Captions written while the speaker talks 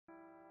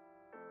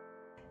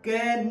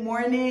Good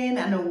morning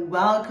and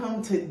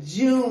welcome to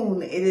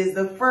June. It is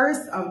the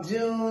 1st of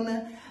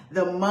June,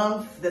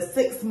 the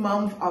sixth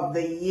month of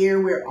the year.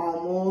 We're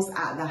almost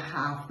at the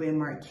halfway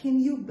mark.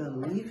 Can you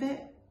believe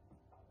it?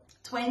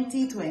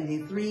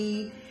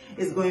 2023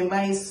 is going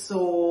by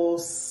so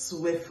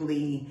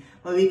swiftly,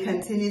 but we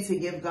continue to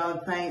give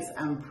God thanks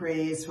and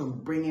praise for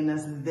bringing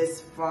us this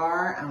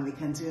far, and we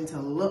continue to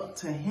look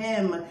to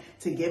Him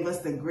to give us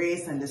the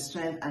grace and the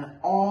strength and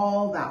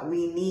all that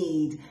we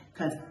need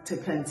to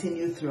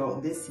continue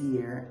throughout this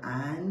year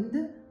and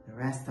the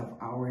rest of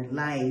our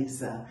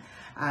lives.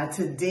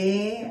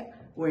 Today,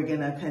 we're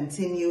going to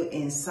continue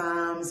in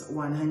Psalms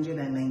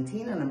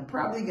 119, and I'm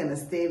probably going to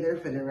stay there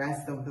for the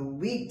rest of the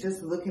week,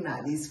 just looking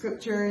at these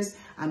scriptures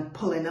and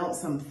pulling out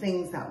some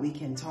things that we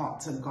can talk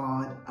to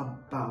God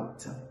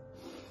about.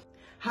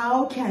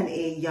 How can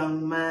a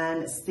young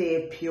man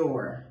stay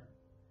pure?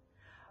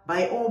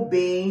 By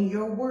obeying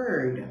your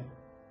word.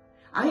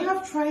 I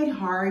have tried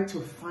hard to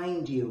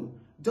find you.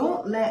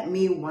 Don't let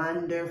me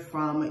wander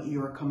from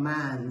your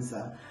commands.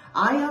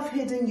 I have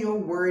hidden your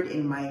word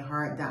in my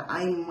heart that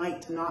I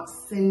might not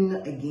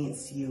sin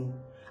against you.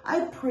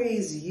 I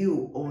praise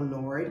you, O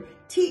Lord.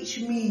 Teach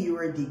me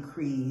your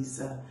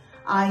decrees.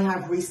 I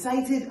have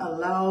recited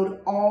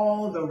aloud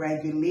all the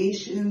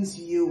regulations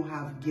you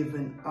have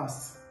given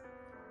us.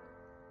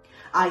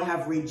 I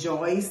have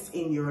rejoiced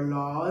in your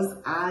laws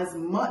as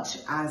much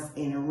as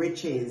in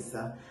riches.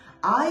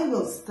 I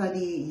will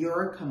study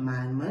your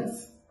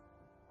commandments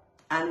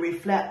and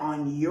reflect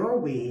on your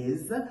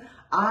ways.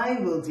 I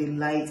will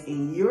delight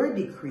in your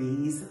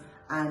decrees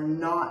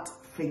and not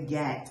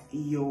forget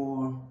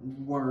your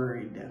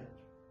word.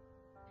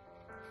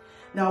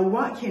 Now,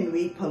 what can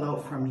we pull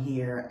out from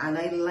here? And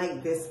I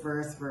like this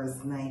verse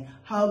 9.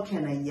 How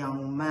can a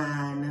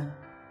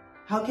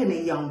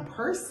young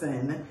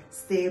person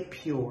stay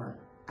pure?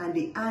 And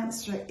the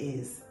answer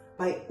is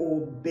by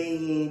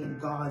obeying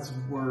God's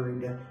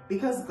word,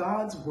 because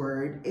God's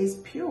word is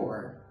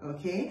pure,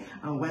 okay?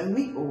 And when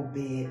we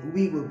obey it,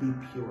 we will be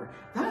pure.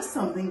 That's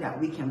something that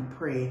we can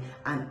pray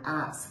and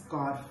ask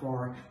God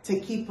for to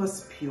keep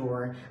us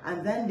pure.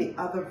 And then the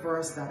other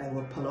verse that I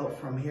will pull out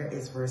from here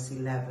is verse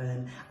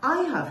 11.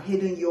 I have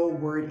hidden your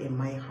word in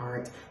my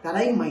heart that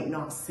I might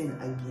not sin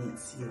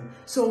against you.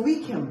 So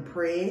we can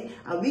pray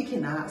and we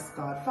can ask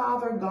God,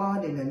 Father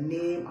God, in the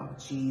name of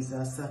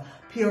Jesus,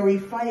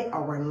 purify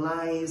our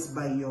lives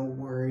by your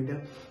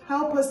word.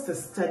 Help us to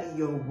study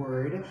your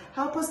word.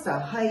 Help us to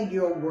hide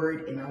your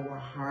word in our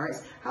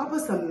hearts. Help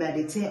us to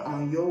meditate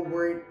on your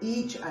word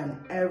each and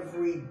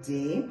every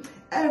day,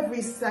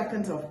 every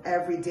second of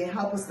every day.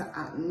 Help us to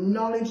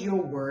acknowledge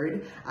your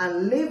word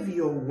and live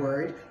your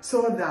word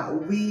so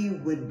that we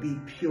would be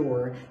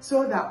pure,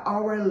 so that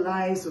our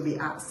lives will be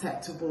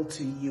acceptable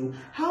to you.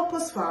 Help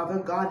us, Father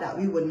God, that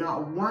we would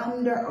not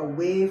wander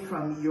away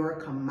from your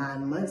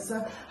commandments.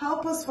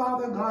 Help us,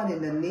 Father God,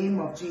 in the name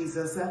of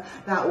Jesus,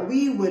 that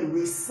we would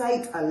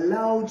recite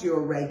aloud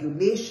your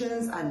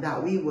regulations and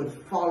that we would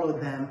follow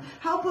them.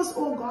 Help us,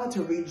 oh God,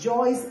 to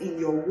rejoice in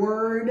your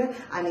word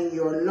and in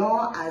your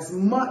law as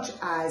much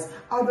as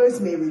others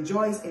may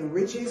rejoice in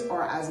riches,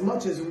 or as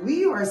much as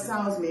we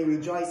ourselves may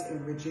rejoice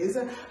in riches.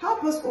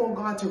 Help us, oh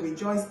God, to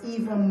rejoice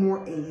even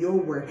more in your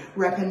word,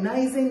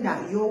 recognizing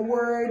that your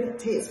word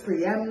takes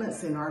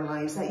preeminence in our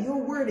lives, that your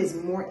word is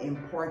more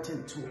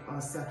important to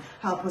us.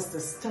 Help us to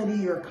study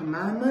your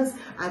commandments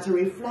and to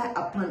reflect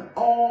upon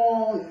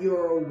all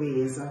your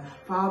ways.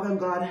 Father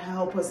God,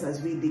 help us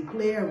as we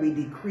declare, we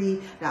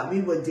decree that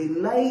we will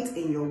delight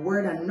in your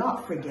word and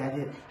not forget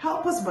it.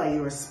 Help us by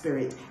your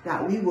spirit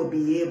that we will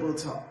be able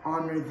to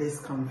honor this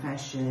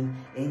confession.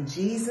 In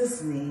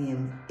Jesus'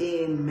 name,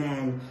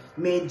 amen.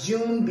 May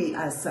June be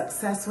as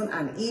successful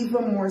and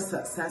even more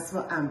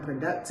successful and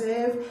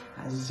productive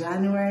as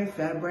January,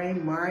 February,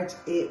 March,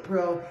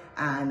 April,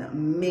 and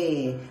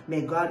May.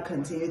 May God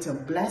continue to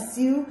bless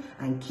you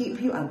and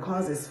keep you and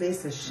cause his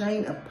face to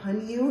shine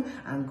upon you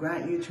and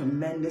grant you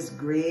tremendous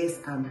grace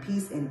and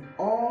peace in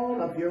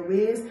all of your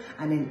ways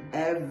and in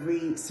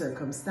every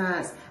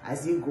circumstance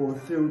as you go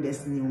through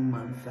this new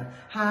month.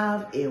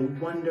 Have a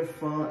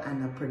wonderful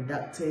and a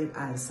productive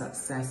and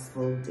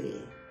successful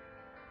day.